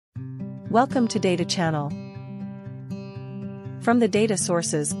Welcome to DataChannel. From the data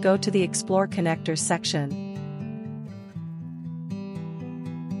sources, go to the Explore Connectors section.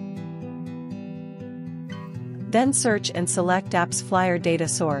 Then search and select AppsFlyer data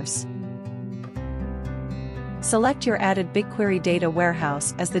source. Select your added BigQuery data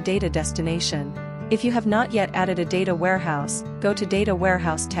warehouse as the data destination. If you have not yet added a data warehouse, go to Data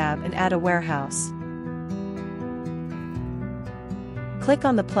Warehouse tab and add a warehouse. Click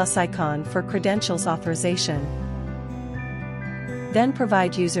on the plus icon for credentials authorization. Then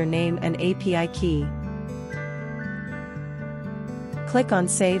provide username and API key. Click on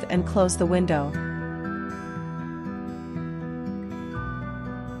Save and close the window.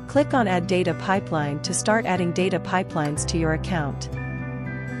 Click on Add Data Pipeline to start adding data pipelines to your account.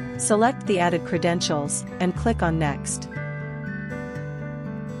 Select the added credentials and click on Next.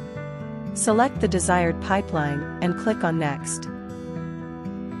 Select the desired pipeline and click on Next.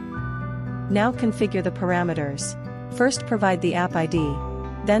 Now configure the parameters. First provide the app ID,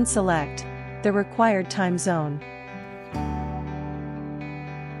 then select the required time zone.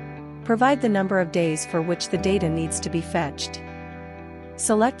 Provide the number of days for which the data needs to be fetched.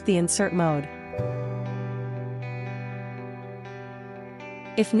 Select the insert mode.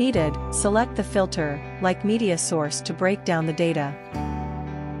 If needed, select the filter, like media source, to break down the data.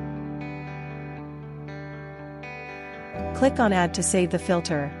 Click on Add to save the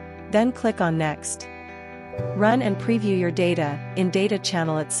filter, then click on Next. Run and preview your data in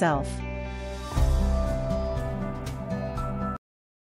DataChannel itself.